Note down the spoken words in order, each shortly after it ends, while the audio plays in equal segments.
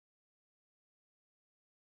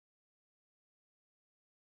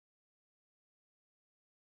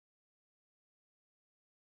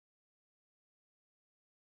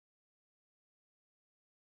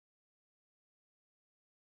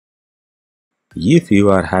If you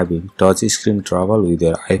are having touchscreen trouble with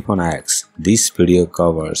your iPhone X, this video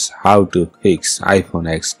covers how to fix iPhone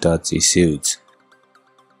X touch issues.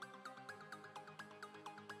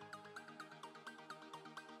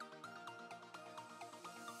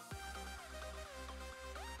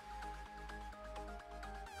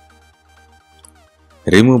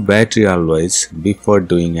 Remove battery always before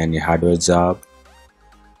doing any hardware job.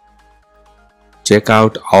 Check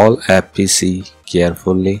out all AppPC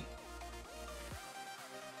carefully.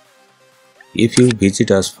 If you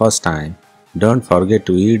visit us first time, don't forget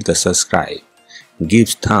to hit the subscribe. Give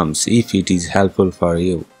thumbs if it is helpful for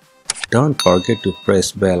you. Don't forget to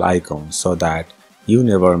press bell icon so that you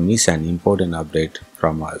never miss an important update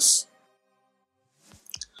from us.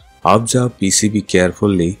 Observe PCB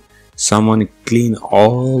carefully. Someone clean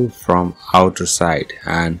all from outer side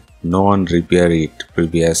and no one repair it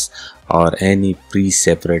previous or any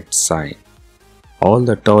pre-separate sign. All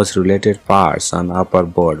the touch related parts on upper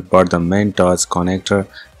board, but the main touch connector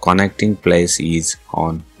connecting place is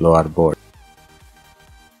on lower board.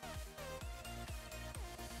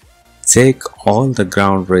 Check all the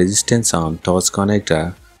ground resistance on touch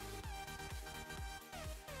connector.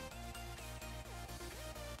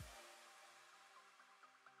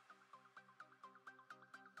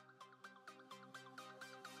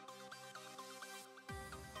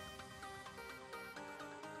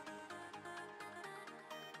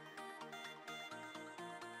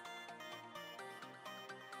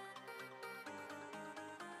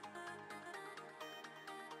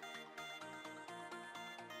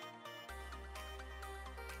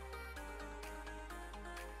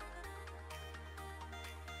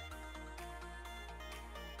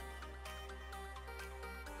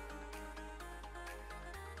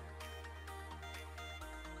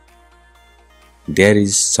 There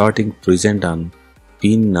is sorting present on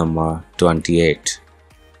pin number 28.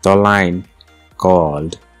 The line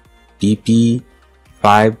called PP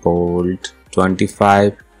 5V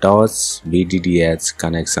 25 touch VDDH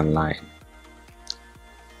connection line.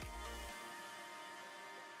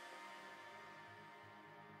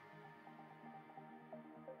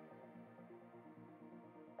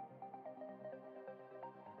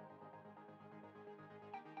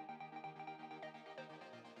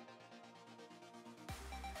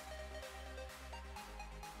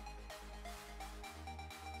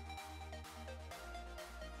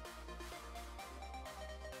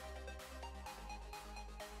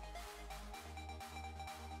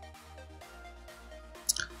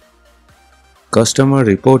 Customer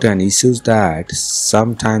report an issue that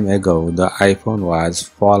some time ago the iPhone was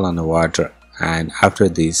fall on water and after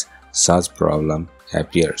this such problem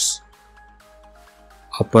appears.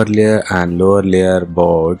 Upper layer and lower layer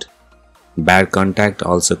board bad contact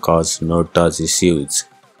also cause no touch issues.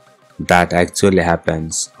 That actually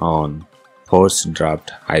happens on force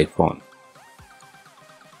dropped iPhone.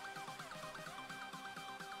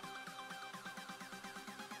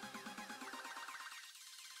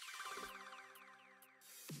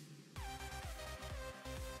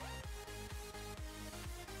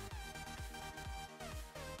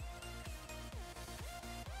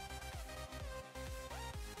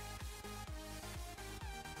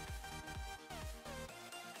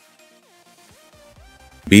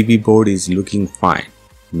 BB board is looking fine,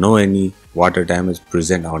 no any water damage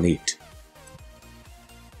present on it.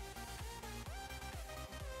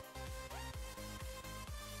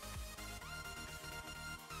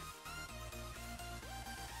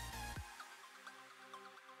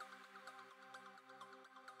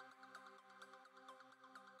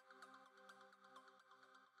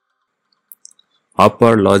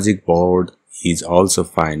 Upper logic board is also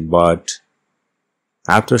fine, but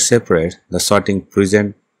after separate the sorting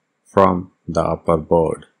present from the upper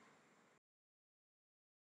board.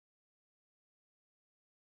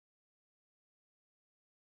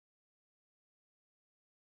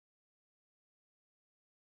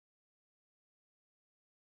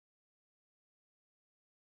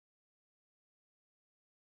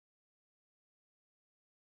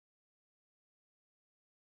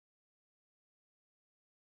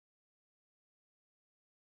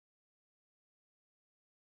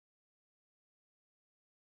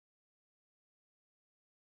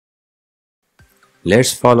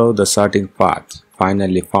 Let's follow the sorting path.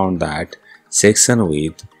 Finally found that section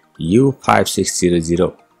with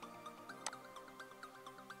U5600.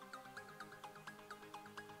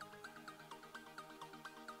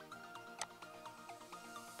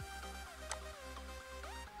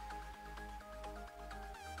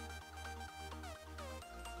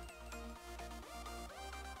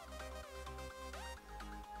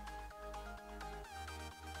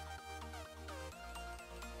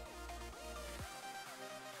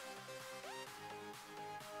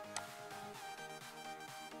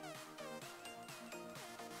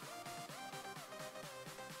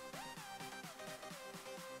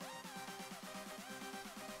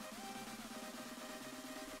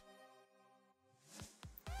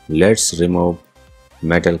 Let's remove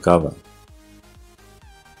metal cover.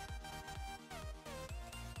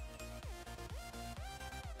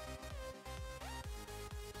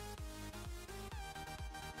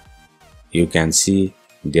 You can see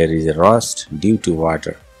there is a rust due to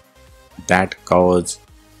water that causes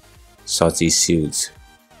such issues.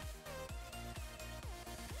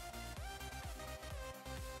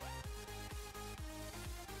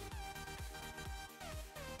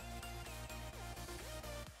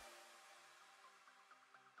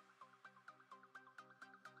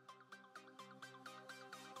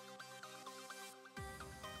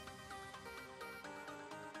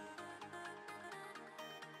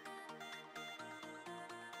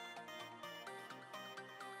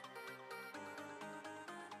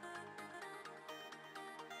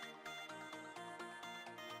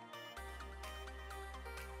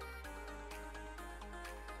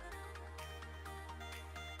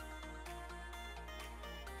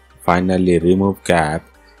 Finally, remove cap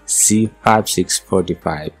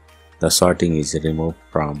C5645. The sorting is removed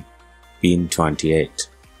from pin 28.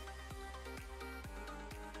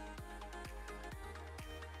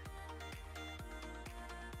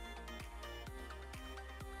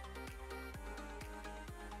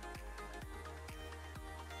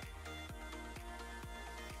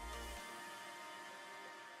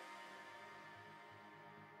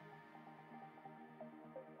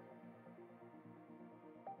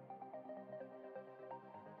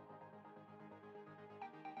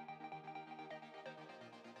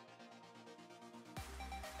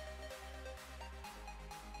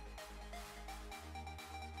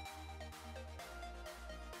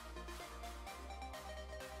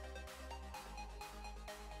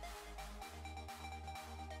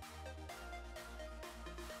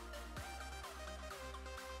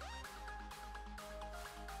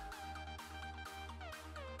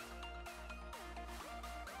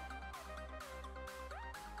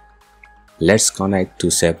 Let's connect two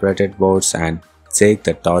separated boards and check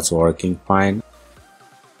the touch working fine.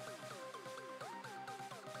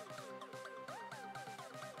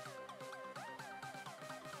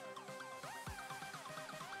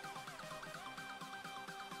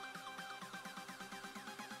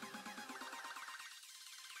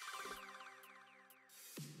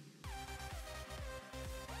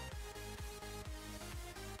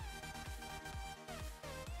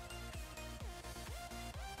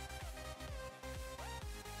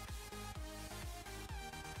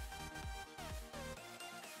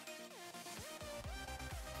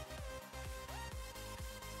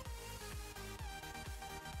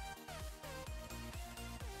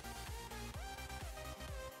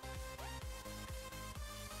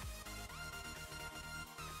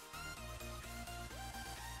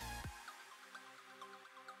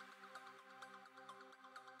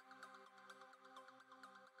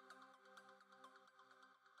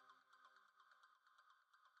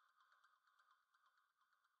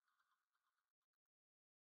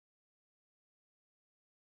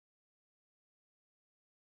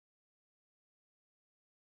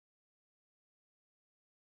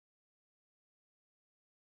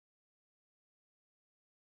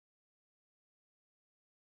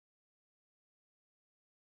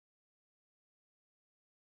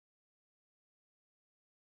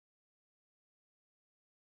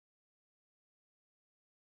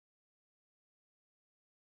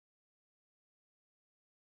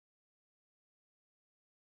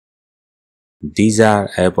 These are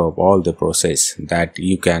above all the process that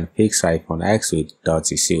you can fix iPhone X with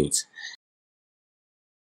touch issues.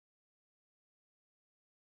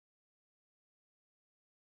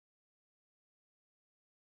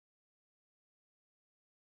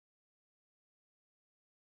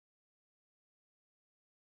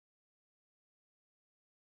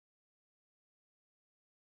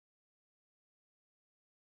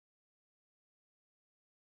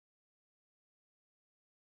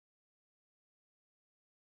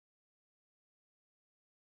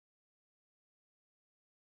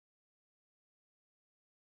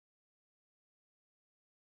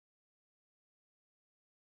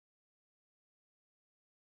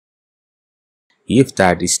 If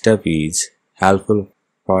that stuff is helpful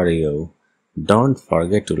for you, don't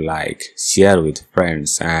forget to like, share with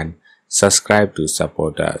friends and subscribe to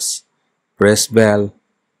support us. Press bell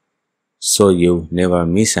so you never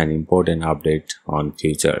miss an important update on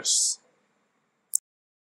futures.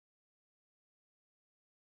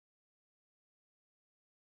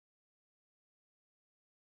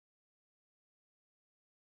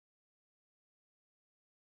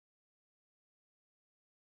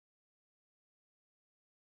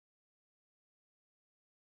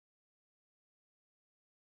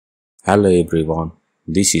 Hello everyone,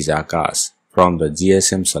 This is Akash from the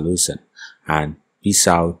GSM Solution, and peace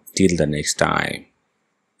out till the next time.